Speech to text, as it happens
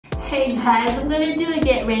Hey guys, I'm gonna do a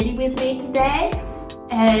get ready with me today.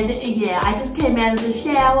 And yeah, I just came out of the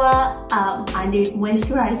shower. I need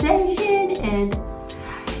moisturization, and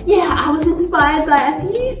yeah, I was inspired by a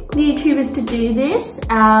few YouTubers to do this.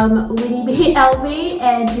 Winnie B LV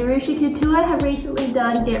and Jerusha Couture have recently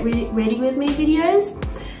done get ready with me videos.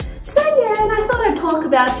 So yeah, and I thought I'd talk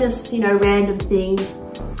about just, you know, random things.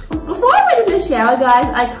 Before I went in the shower, guys,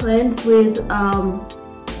 I cleansed with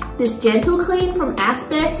this gentle clean from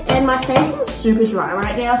Aspect, and my face is super dry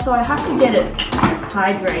right now, so I have to get it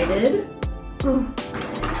hydrated.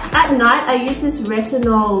 At night, I use this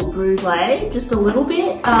retinol brulee, just a little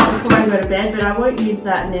bit before I go to bed, but I won't use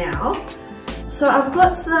that now. So I've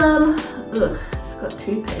got some, it's got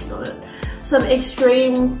toothpaste on it, some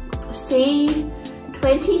Extreme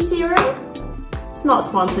C20 serum. It's not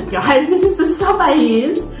sponsored, guys, this is the stuff I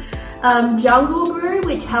use. Jungle Brew,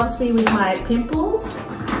 which helps me with my pimples.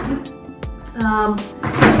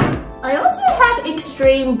 I also have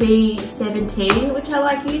Extreme B17, which I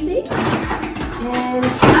like using. And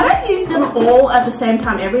I don't use them all at the same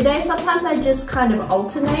time every day. Sometimes I just kind of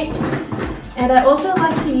alternate. And I also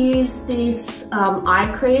like to use this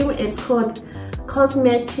eye cream. It's called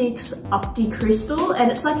Cosmetics Opti Crystal,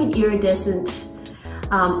 and it's like an iridescent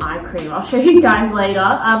eye cream. I'll show you guys later.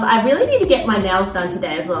 I really need to get my nails done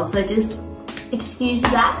today as well, so just excuse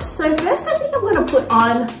that. So first I think I'm going to put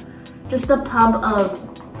on just a pump of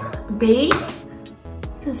B.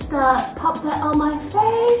 Just pop that on my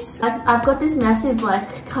face. I've got this massive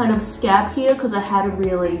like kind of scab here because I had a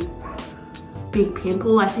really big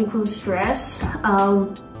pimple, I think from stress.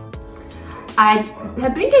 I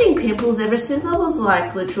have been getting pimples ever since I was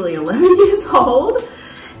like literally 11 years old.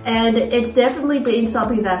 And it's definitely been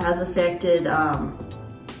something that has affected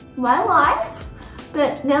my life.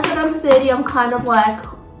 But now that I'm 30, I'm kind of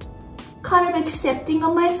accepting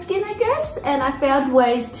of my skin, I guess. And I found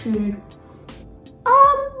ways to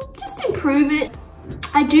just improve it.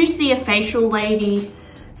 I do see a facial lady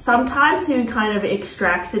sometimes who kind of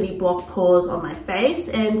extracts any blocked pores on my face.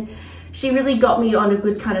 And she really got me on a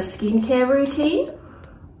good kind of skincare routine.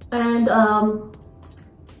 And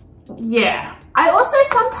yeah. I also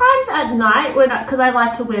sometimes at night, because I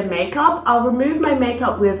like to wear makeup, I'll remove my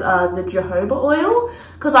makeup with the jojoba oil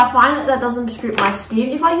because I find that doesn't strip my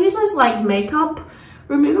skin. If I use those like makeup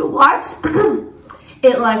remover wipes,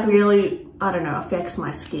 it like really, I don't know, affects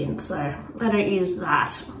my skin, so I don't use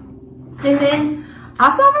that. And then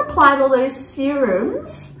after I've applied all those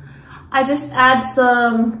serums, I just add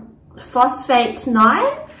some Phosphate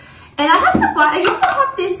 9. And I used to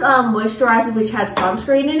have this moisturizer which had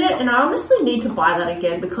sunscreen in it, and I honestly need to buy that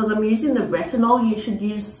again because I'm using the retinol. You should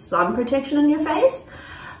use sun protection on your face.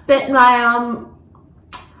 But my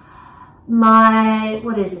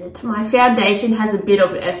foundation has a bit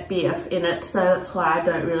of SPF in it, so that's why I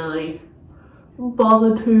don't really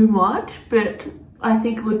bother too much. But I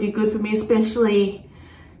think it would be good for me, especially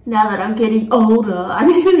now that I'm getting older. I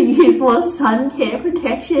need to use more sun care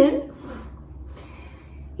protection.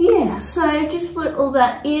 Yeah, so just put all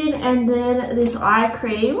that in, and then this eye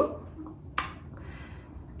cream.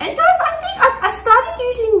 And guys, I think I started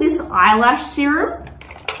using this eyelash serum.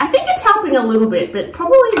 I think it's helping a little bit, but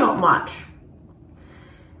probably not much.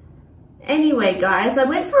 Anyway, guys, I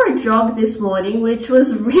went for a jog this morning, which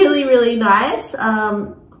was really, really nice.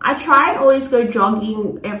 I try and always go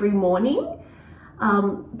jogging every morning,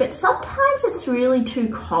 but sometimes it's really too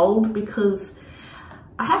cold because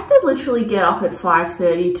I have to literally get up at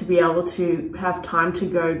 5:30 to be able to have time to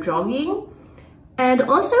go jogging. And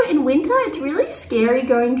also in winter, it's really scary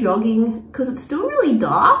going jogging because it's still really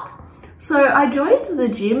dark. So I joined the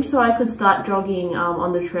gym so I could start jogging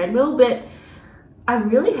on the treadmill, but I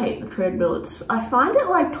really hate the treadmill. I find it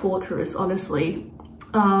like torturous, honestly.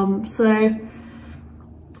 So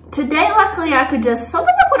today, luckily, I could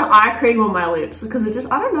sometimes I put an eye cream on my lips because it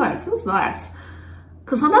just, I don't know, it feels nice.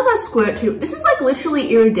 Because sometimes I squirt too. This is like literally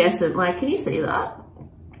iridescent. Like, can you see that?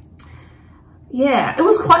 Yeah,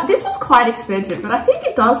 this was quite expensive, but I think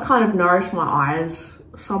it does kind of nourish my eyes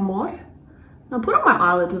somewhat. And I put on my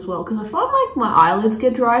eyelids as well because I find like my eyelids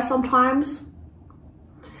get dry sometimes.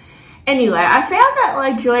 Anyway, I found that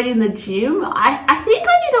like joining the gym, I think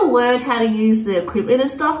I need to learn how to use the equipment and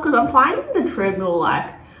stuff because I'm finding the treadmill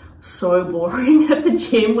like so boring at the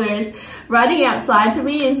gym, whereas running outside to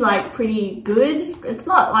me is like pretty good. It's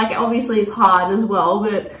not like, obviously it's hard as well,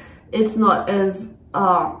 but it's not as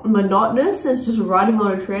monotonous as just running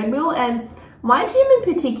on a treadmill. And my gym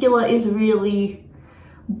in particular is really,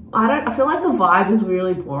 I feel like the vibe is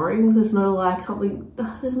really boring. There's no like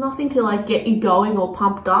there's nothing to like get you going or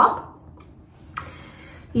pumped up.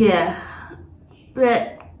 Yeah,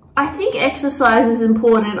 but I think exercise is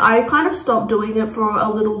important. I kind of stopped doing it for a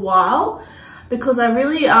little while because I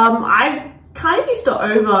really, I kind of used to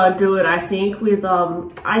overdo it, I think, with,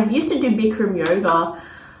 I used to do Bikram yoga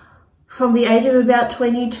from the age of about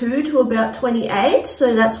 22 to about 28.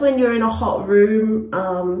 So that's when you're in a hot room,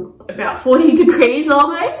 about 40 degrees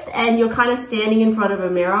almost, and you're kind of standing in front of a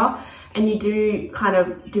mirror and you do kind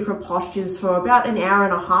of different postures for about an hour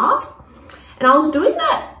and a half. And I was doing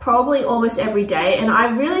that probably almost every day and I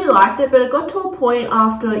really liked it, but it got to a point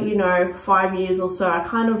after, you know, 5 years or so, I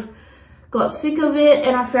kind of got sick of it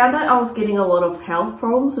and I found that I was getting a lot of health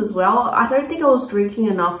problems as well. I don't think I was drinking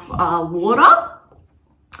enough water.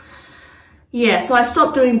 Yeah, so I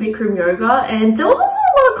stopped doing Bikram yoga, and there was also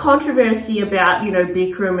a lot of controversy about, you know,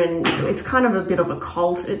 Bikram, and it's kind of a bit of a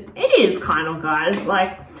cult. It is kind of, guys.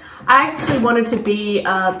 Like, I actually wanted to be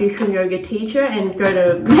a Bikram yoga teacher and go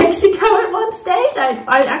to Mexico at one stage.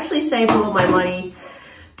 I actually saved all my money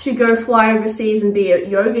to go fly overseas and be a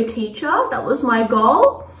yoga teacher. That was my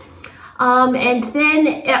goal. And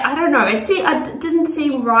then, I don't know, it didn't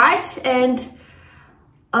seem right, and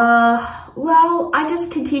well, I just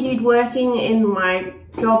continued working in my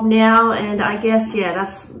job now, and I guess, yeah,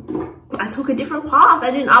 I took a different path.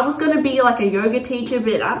 I was going to be like a yoga teacher,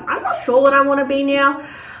 but I'm not sure what I want to be now.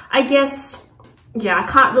 I guess, yeah, I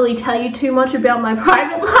can't really tell you too much about my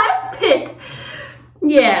private life, but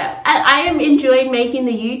yeah, I am enjoying making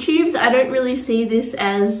the YouTubes. I don't really see this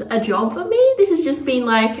as a job for me. This has just been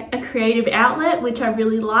like a creative outlet, which I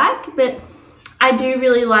really like, but I do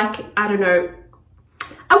really like, I don't know,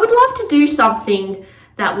 I would love to do something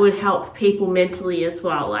that would help people mentally as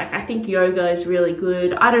well. Like, I think yoga is really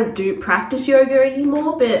good. I don't practice yoga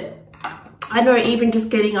anymore, but I know even just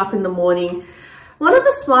getting up in the morning, one of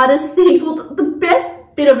the smartest things, well, the best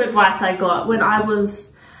bit of advice I got when I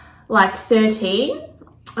was like 13,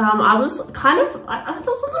 I was kind of, I was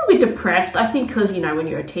a little bit depressed. I think because, you know, when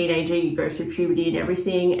you're a teenager, you go through puberty and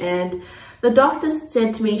everything. And the doctor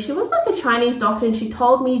said to me, she was like a Chinese doctor, and she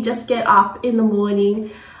told me just get up in the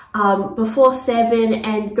morning before 7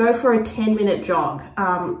 and go for a 10-minute jog.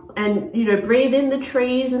 And, you know, breathe in the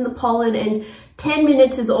trees and the pollen, and 10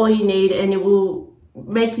 minutes is all you need and it will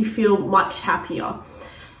make you feel much happier.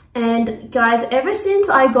 And guys, ever since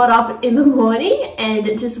I got up in the morning and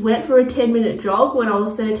just went for a 10-minute jog when I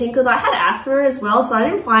was 13, because I had asthma as well, so I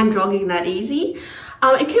didn't find jogging that easy.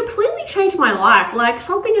 It completely changed my life. Like,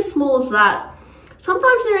 something as small as that.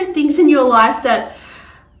 Sometimes there are things in your life that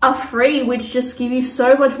are free, which just give you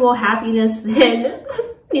so much more happiness than,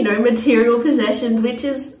 you know, material possessions, which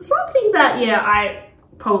is something that, yeah, I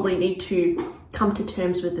probably need to come to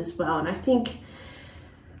terms with as well. And I think,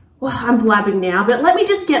 well, I'm blabbing now, but let me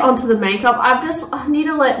just get onto the makeup. I need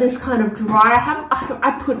to let this kind of dry.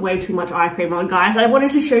 I put way too much eye cream on, guys. I wanted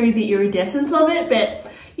to show you the iridescence of it,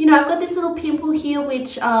 but you know, I've got this little pimple here,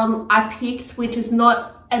 which I picked, which is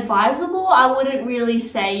not advisable. I wouldn't really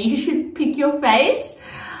say you should pick your face.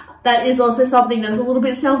 That is also something that's a little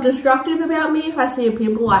bit self-destructive about me. If I see a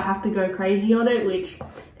pimple, I have to go crazy on it,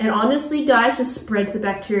 and honestly, guys, just spreads the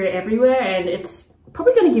bacteria everywhere, and it's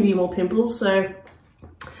probably going to give you more pimples. So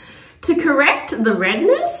to correct the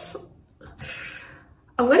redness,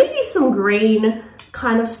 I'm going to use some green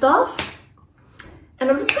kind of stuff. And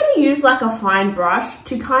I'm just going to use like a fine brush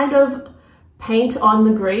to kind of paint on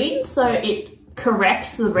the green so it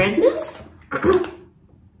corrects the redness.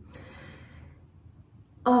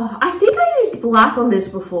 Oh, I think I used black on this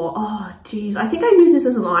before. Oh, geez. I think I used this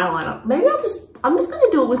as an eyeliner. Maybe I'm just going to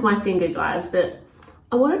do it with my finger, guys. But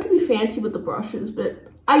I wanted to be fancy with the brushes. But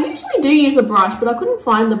I usually do use a brush, but I couldn't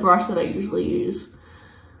find the brush that I usually use.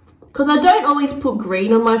 Because I don't always put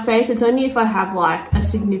green on my face. It's only if I have like a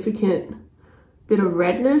significant bit of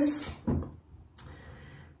redness.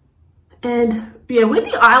 And yeah, with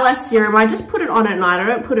the eyelash serum, I just put it on at night. I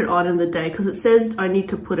don't put it on in the day because it says I need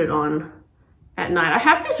to put it on at night. I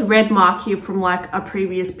have this red mark here from like a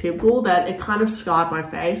previous pimple that it kind of scarred my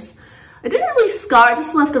face. It didn't really scar, it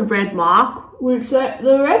just left a red mark, which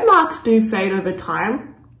the red marks do fade over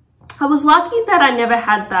time. I was lucky that I never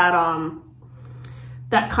had that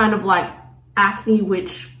that kind of like acne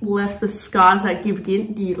which left the scars that give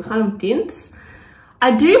you kind of dints.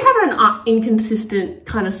 I do have an inconsistent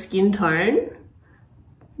kind of skin tone.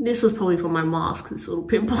 This was probably from my mask, this little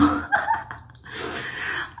pimple.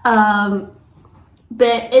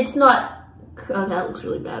 But it's not, oh, that looks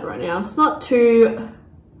really bad right now. It's not too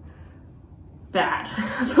bad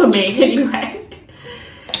for me anyway.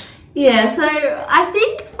 Yeah, so I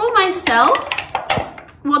think for myself,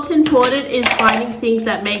 what's important is finding things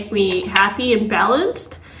that make me happy and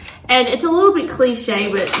balanced. And it's a little bit cliche,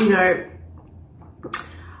 but you know,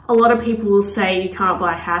 a lot of people will say you can't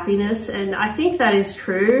buy happiness, and I think that is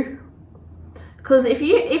true. Because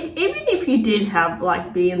even if you did have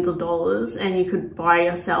like billions of dollars and you could buy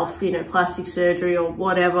yourself, you know, plastic surgery or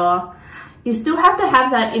whatever, you still have to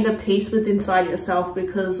have that inner peace within inside yourself,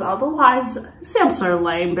 because otherwise, it sounds so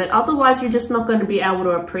lame, but otherwise you're just not going to be able to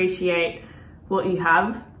appreciate what you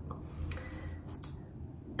have.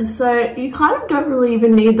 And so you kind of don't really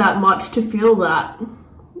even need that much to feel that,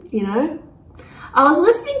 you know? I was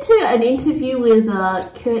listening to an interview with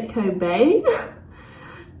Kurt Cobain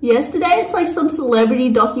yesterday. It's like some celebrity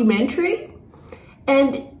documentary,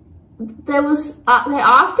 and they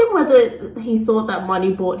asked him whether he thought that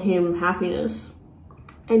money bought him happiness.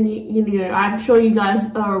 And you know, I'm sure you guys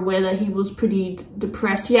are aware that he was pretty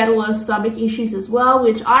depressed. He had a lot of stomach issues as well,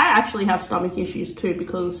 which I actually have stomach issues too,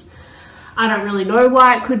 because I don't really know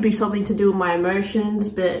why. It could be something to do with my emotions,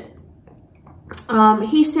 but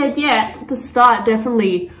he said, yeah, at the start,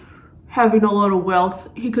 definitely having a lot of wealth,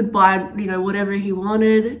 he could buy, you know, whatever he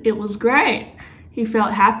wanted. It was great. He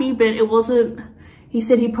felt happy, but it wasn't, he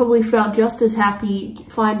said he probably felt just as happy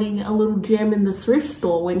finding a little gem in the thrift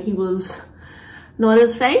store when he was not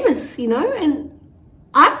as famous, you know? And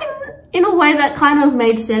in a way that kind of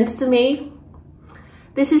made sense to me.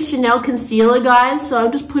 This is Chanel concealer, guys, so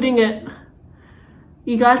I'm just putting it,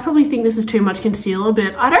 you guys probably think this is too much concealer,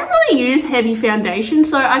 but I don't really use heavy foundation,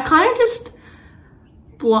 so I kind of just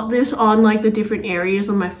blot this on like the different areas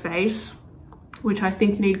on my face, which I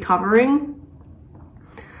think need covering.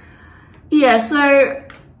 Yeah, so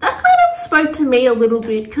that kind of spoke to me a little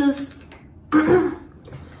bit, because I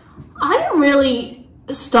didn't really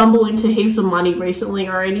stumble into heaps of money recently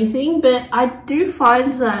or anything, but I do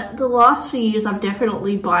find that the last few years I've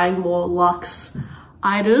definitely buying more luxe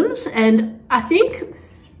items, and I think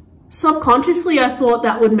subconsciously I thought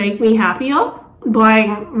that would make me happier,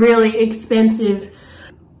 buying really expensive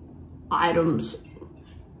items,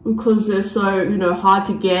 because they're so, you know, hard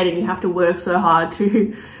to get, and you have to work so hard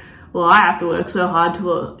to, well, I have to work so hard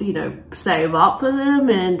to, you know, save up for them.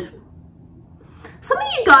 And some of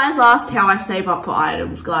you guys asked how I save up for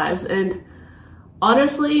items, guys, and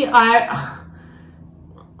honestly, I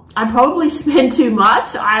probably spend too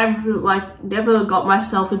much. I've like never got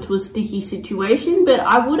myself into a sticky situation, but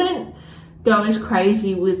I wouldn't go as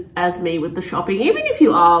crazy as me with the shopping. Even if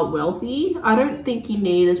you are wealthy, I don't think you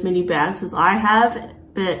need as many bags as I have,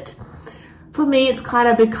 but for me, it's kind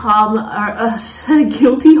of become a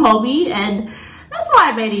guilty hobby, and that's why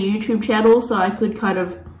I made a YouTube channel, so I could kind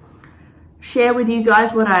of share with you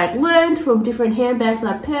guys what I had learned from different handbags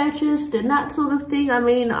I purchased and that sort of thing. I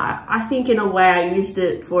mean, I think in a way I used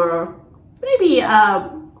it for maybe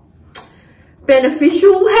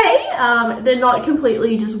beneficial way. They're not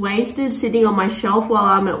completely just wasted sitting on my shelf while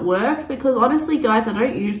I'm at work, because honestly, guys, I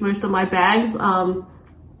don't use most of my bags. I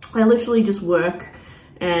literally just work,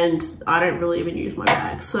 and I don't really even use my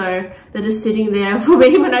bags, so they're just sitting there for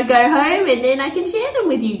me when I go home, and then I can share them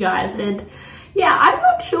with you guys. And yeah, I'm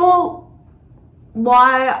not sure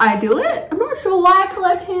why I do it. I'm not sure why I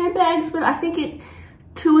collect handbags, but I think it,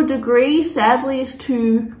 to a degree, sadly, is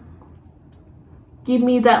to give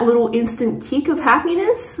me that little instant kick of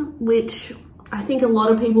happiness, which I think a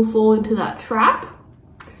lot of people fall into that trap.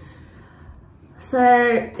 So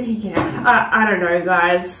yeah, I don't know,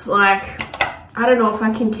 guys, like, I don't know if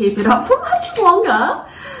I can keep it up for much longer,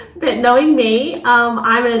 but knowing me,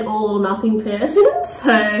 I'm an all or nothing person,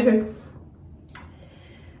 so.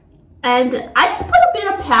 And I just put a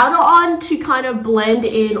bit of powder on to kind of blend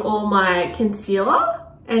in all my concealer.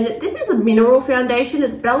 And this is a mineral foundation.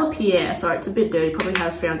 It's Bella Pierre, so it's a bit dirty, probably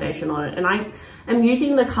has foundation on it. And I am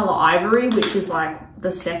using the color Ivory, which is like the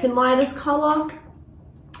second lightest color.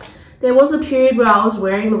 There was a period where I was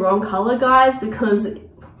wearing the wrong color, guys, because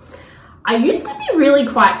I used to be really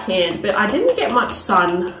quite tanned, but I didn't get much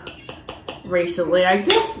sun recently. I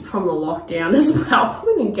guess from the lockdown as well.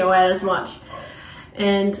 Probably didn't go out as much.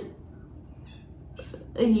 And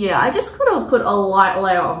yeah, I just could have put a light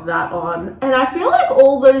layer of that on, and I feel like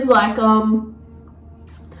all those like all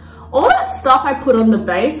that stuff I put on the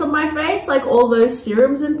base of my face, like all those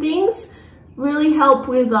serums and things, really help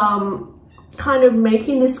with kind of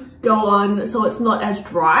making this go on so it's not as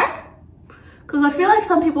dry, because I feel like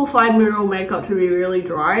some people find mineral makeup to be really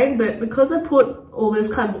drying, but because I put all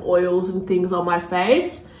those kind of oils and things on my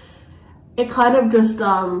face, it kind of just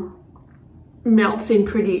melts in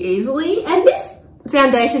pretty easily. And this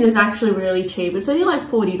foundation is actually really cheap. It's only like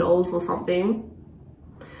 $40 or something.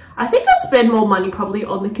 I think I spend more money probably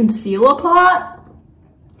on the concealer part.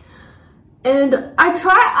 And I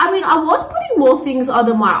was putting more things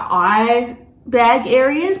under my eye bag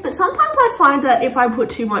areas, but sometimes I find that if I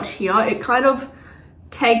put too much here, it kind of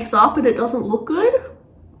cakes up and it doesn't look good.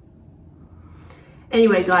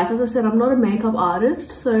 Anyway, guys, as I said, I'm not a makeup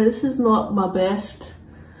artist, so this is not my best.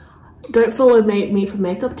 Don't follow me for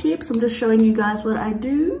makeup tips. I'm just showing you guys what I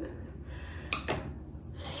do.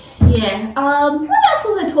 Yeah, what else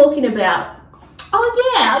was I talking about?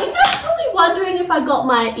 Oh yeah, you guys are probably wondering if I got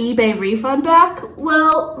my eBay refund back.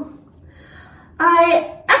 Well,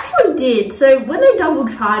 I actually did. So when they double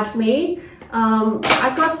charged me,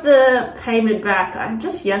 I got the payment back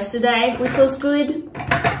just yesterday, which was good.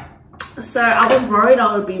 So I was worried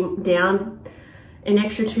I would be down an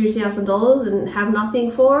extra $2,000 and have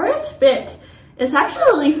nothing for it. But it's actually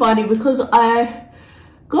really funny because I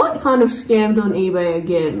got kind of scammed on eBay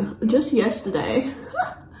again just yesterday.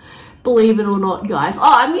 Believe it or not, guys. Oh,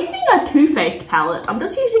 I'm using a Too Faced palette. I'm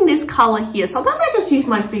just using this color here. Sometimes I just use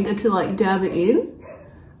my finger to like dab it in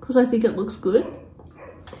because I think it looks good.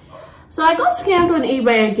 So I got scammed on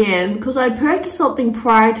eBay again because I purchased something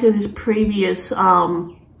prior to this previous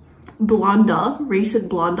recent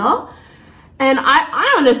blunder. And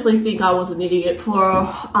I honestly think I was an idiot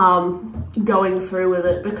for going through with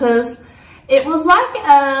it, because it was like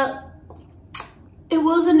it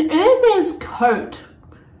was an Hermes coat.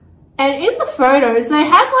 And in the photos, they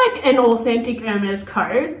had like an authentic Hermes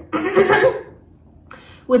coat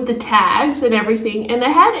with the tags and everything. And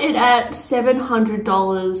they had it at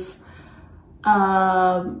 $700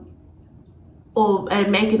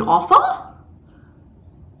 and make an offer.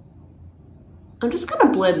 I'm just gonna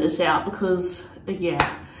blend this out because, yeah.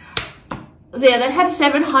 So yeah, they had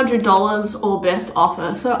 $700 or best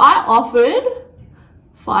offer. So I offered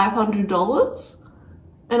 $500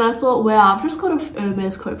 and I thought, wow, I've just got a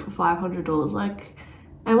Hermes coat for $500. Like,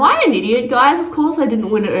 am I an idiot, guys? Of course I didn't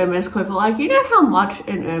win an Hermes coat, but like, you know how much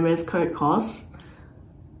an Hermes coat costs?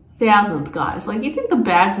 Thousands, guys. Like, you think the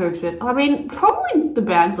bags are expensive? I mean, probably the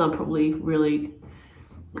bags are probably really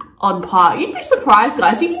on par. You'd be surprised,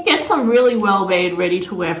 guys. You can get some really well made ready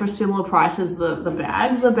to wear for similar price as the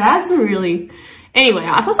bags. The bags are really, anyway,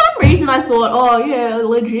 for some reason I thought, oh yeah,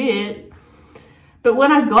 legit. But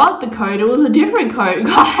when I got the coat, it was a different coat,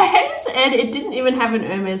 guys, and it didn't even have an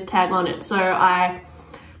Hermes tag on it. So I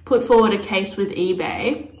put forward a case with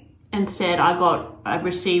eBay and said I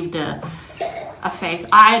received a fake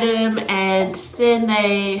item, and then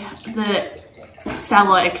the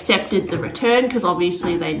seller accepted the return because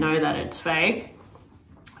obviously they know that it's fake,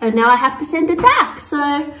 and now I have to send it back. So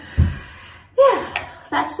yeah,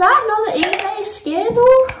 that's that. Another eBay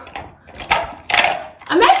scandal.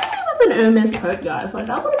 Imagine me with an Hermes coat, guys. Like,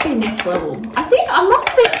 that would have been next level. I think I must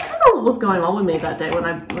have been, I don't know what was going on with me that day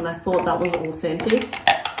when I thought that was authentic.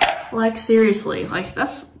 Like, seriously, like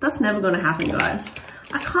that's never gonna happen, guys.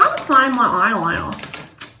 I can't find my eyeliner.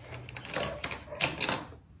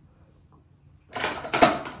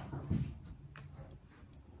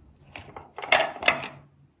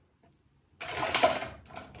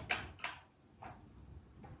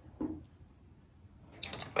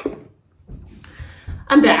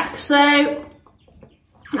 I'm back. So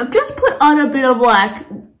I've just put on a bit of like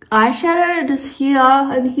eyeshadow just here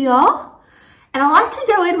and here, and I like to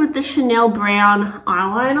go in with the Chanel brown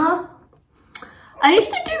eyeliner. I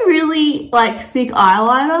used to do really like thick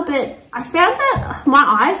eyeliner, but I found that my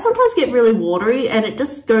eyes sometimes get really watery and it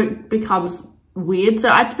just becomes weird. So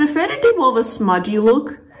I prefer to do more of a smudgy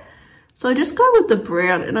look. So I just go with the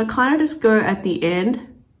brown and I kind of just go at the end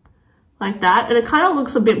like that, and it kind of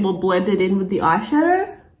looks a bit more blended in with the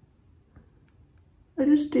eyeshadow. I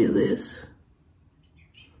just do this.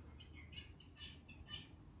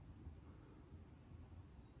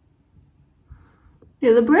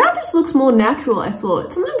 Yeah, the brown just looks more natural, I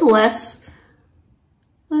thought. Sometimes less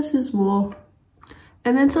is more.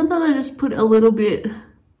 And then sometimes I just put a little bit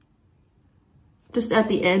just at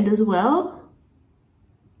the end as well.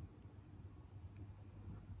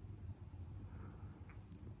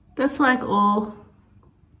 That's like all.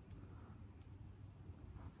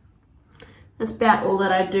 That's about all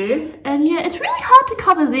that I do. And yeah, it's really hard to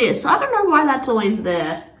cover this. I don't know why that's always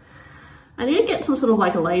there. I need to get some sort of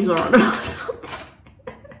like a laser on it or something.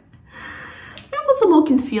 Maybe put some more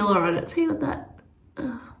concealer on it. See what that.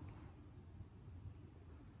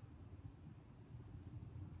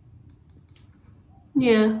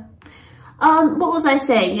 Yeah. What was I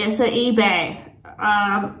saying? Yeah, so eBay.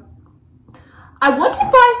 I want to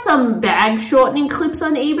buy some bag shortening clips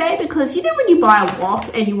on eBay because, you know, when you buy a wok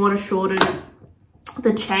and you want to shorten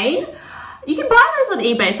the chain, you can buy those on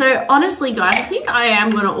eBay. So honestly, guys, I think I am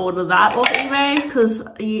going to order that off eBay because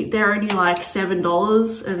they're only like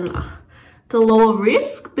 $7 and it's a lower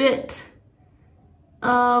risk. But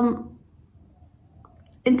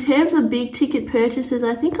in terms of big ticket purchases,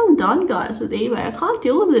 I think I'm done, guys, with eBay. I can't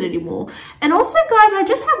deal with it anymore. And also, guys, I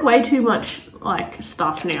just have way too much like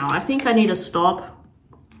stuff now. I think I need to stop.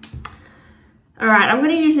 All right, I'm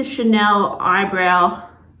gonna use this Chanel eyebrow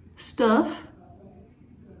stuff.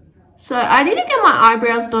 So I need to get my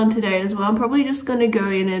eyebrows done today as well. I'm probably just gonna go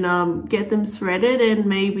in and get them threaded and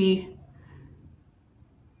maybe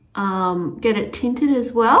get it tinted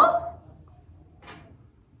as well.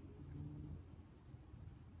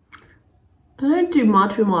 I don't do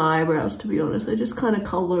much with my eyebrows, to be honest. I just kind of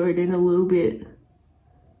color it in a little bit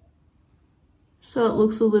so it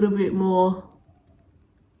looks a little bit more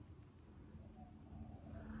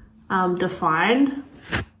defined.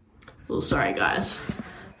 Oh, sorry guys,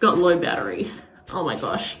 got low battery. Oh my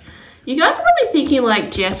gosh. You guys are probably thinking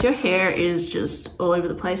like, Jess, your hair is just all over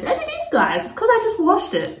the place. And it is, guys, it's because I just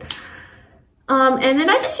washed it. And then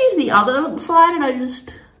I just use the other side and I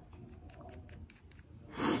just...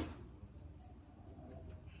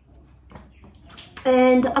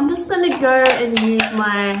 And I'm just gonna go and use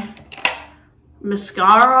my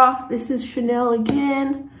mascara. This is Chanel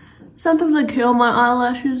again. Sometimes I curl my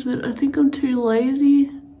eyelashes, but I think I'm too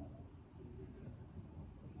lazy.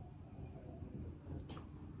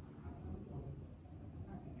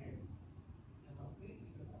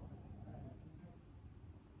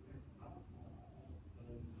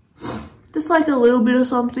 Just like a little bit of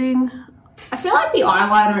something. I feel like the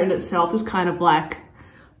eyeliner in itself is kind of like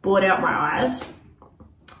brought out my eyes.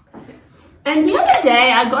 And the other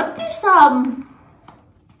day I got this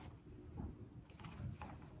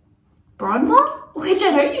bronzer, which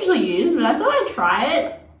I don't usually use, but I thought I'd try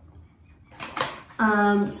it.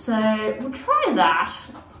 So we'll try that.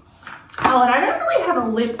 Oh, and I don't really have a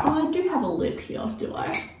lip. Oh, I do have a lip here, do I?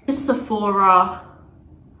 This Sephora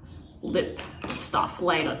lip stuff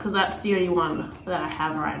later, because that's the only one that I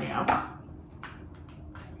have right now.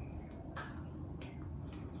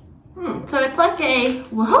 So it's like a,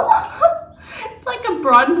 well, it's like a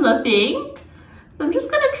bronzer thing. So I'm just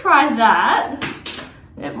gonna try that.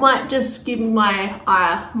 It might just give my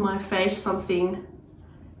face something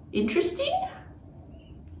interesting.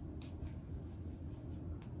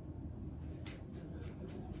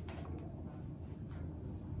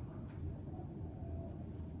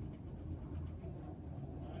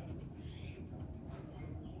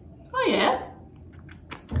 Oh yeah.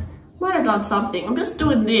 Might have done something. I'm just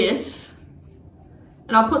doing this.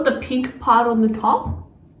 And I'll put the pink part on the top.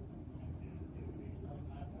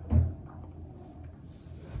 Yeah,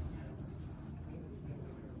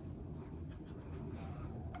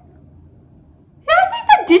 I think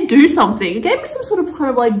that did do something. It gave me some sort of kind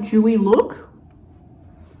of like dewy look.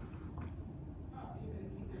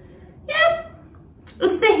 Yeah,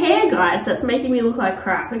 it's the hair, guys, that's making me look like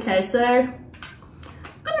crap. Okay, so I'm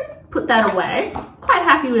gonna put that away. Quite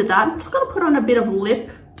happy with that. I'm just gonna put on a bit of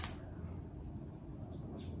lip.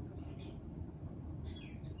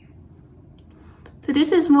 So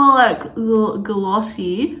this is more like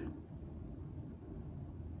glossy.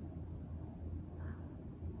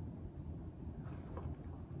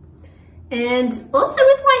 And also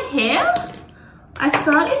with my hair, I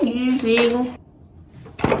started using,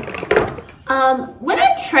 when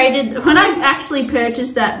I actually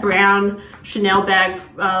purchased that brown Chanel bag,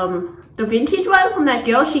 the vintage one from that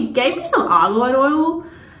girl, she gave me some argan oil.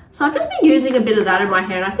 So I've just been using a bit of that in my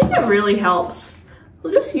hair and I think it really helps.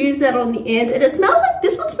 We'll just use that on the end, and it smells like,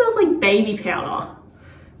 this one smells like baby powder,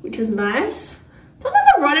 which is nice. Sometimes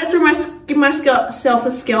I run it through give myself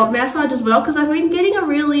a scalp massage as well, because I've been getting a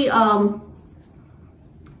really,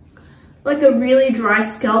 like a really dry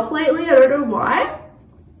scalp lately. I don't know why.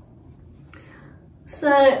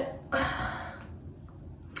 So,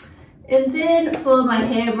 and then for my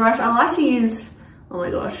hairbrush, I like to use, oh my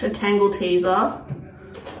gosh, a Tangle Teezer,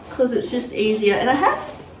 because it's just easier. And I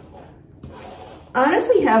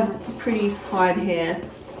honestly have pretty fine hair,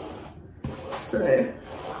 so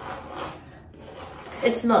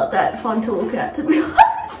it's not that fun to look at, to be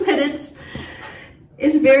honest, but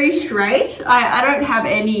it's very straight. I don't have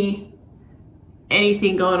anything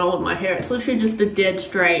going on with my hair. It's literally just a dead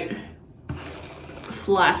straight,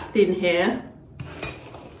 flat, thin hair.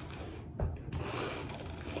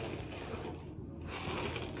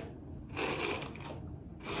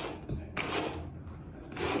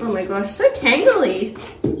 Oh my gosh, so tangly.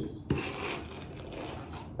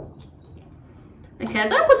 Okay, I'm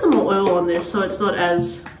gonna put some more oil on this so it's not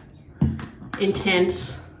as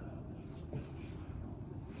intense.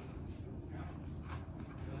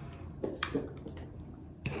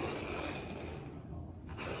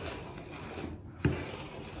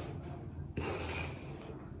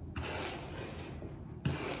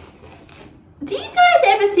 Do you guys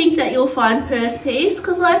ever ever think that you'll find purse piece,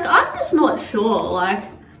 because like I'm just not sure. Like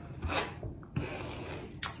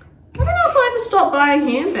I don't know if I'll ever stop buying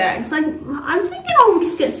handbags. Like I'm thinking I'll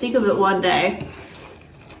just get sick of it one day.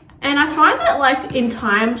 And I find that like in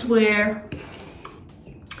times where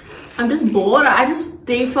I'm just bored, I just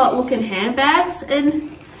default look at handbags.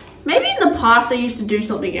 And maybe in the past I used to do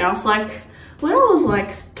something else. Like when I was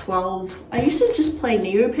like 12, I used to just play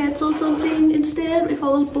Neopets or something instead if I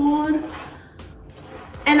was bored.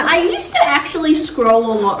 And I used to actually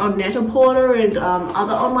scroll a lot on Net-a-Porter and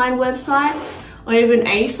other online websites, or even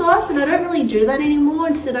ASOS, and I don't really do that anymore.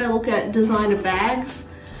 Instead I look at designer bags.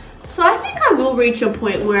 So I think I will reach a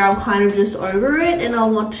point where I'm kind of just over it and I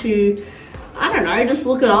want to, I don't know, just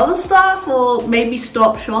look at other stuff, or maybe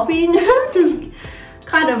stop shopping. Just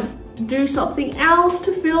kind of do something else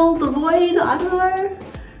to fill the void. I don't know.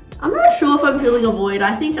 I'm not sure if I'm filling a void.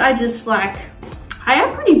 I think I just like, I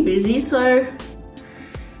am pretty busy, so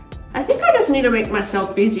I think I just need to make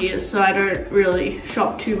myself busier so I don't really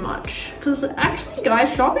shop too much. Because actually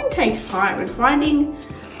guys, shopping takes time, and finding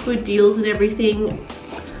good deals and everything.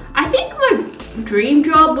 I think my dream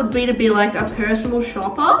job would be to be like a personal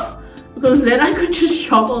shopper, because then I could just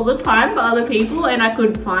shop all the time for other people and I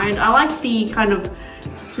could find, I like the kind of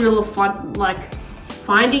thrill of fun, like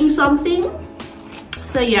finding something.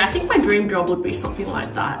 So yeah, I think my dream job would be something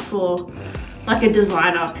like that, for like a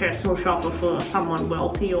designer personal shopper for someone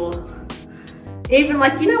wealthy, or even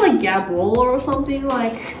like, you know, like Gab Waller or something.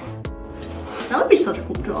 Like that would be such a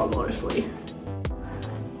cool job, honestly.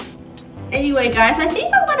 Anyway guys, I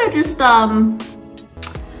think I'm gonna just I'm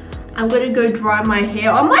gonna go dry my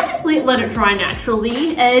hair. I might just let it dry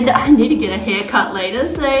naturally, and I need to get a haircut later.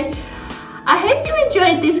 So I hope you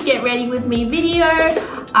enjoyed this get ready with me video.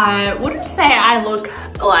 I wouldn't say I look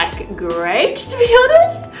like great, to be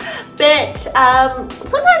honest, but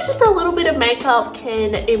sometimes just a little bit of makeup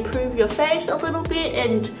can improve your face a little bit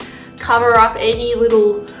and cover up any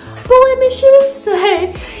little blemishes. So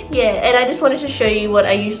yeah, and I just wanted to show you what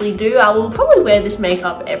I usually do. I will probably wear this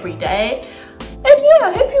makeup every day. And yeah,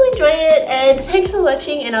 I hope you enjoy it, and thanks for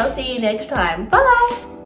watching, and I'll see you next time. Bye!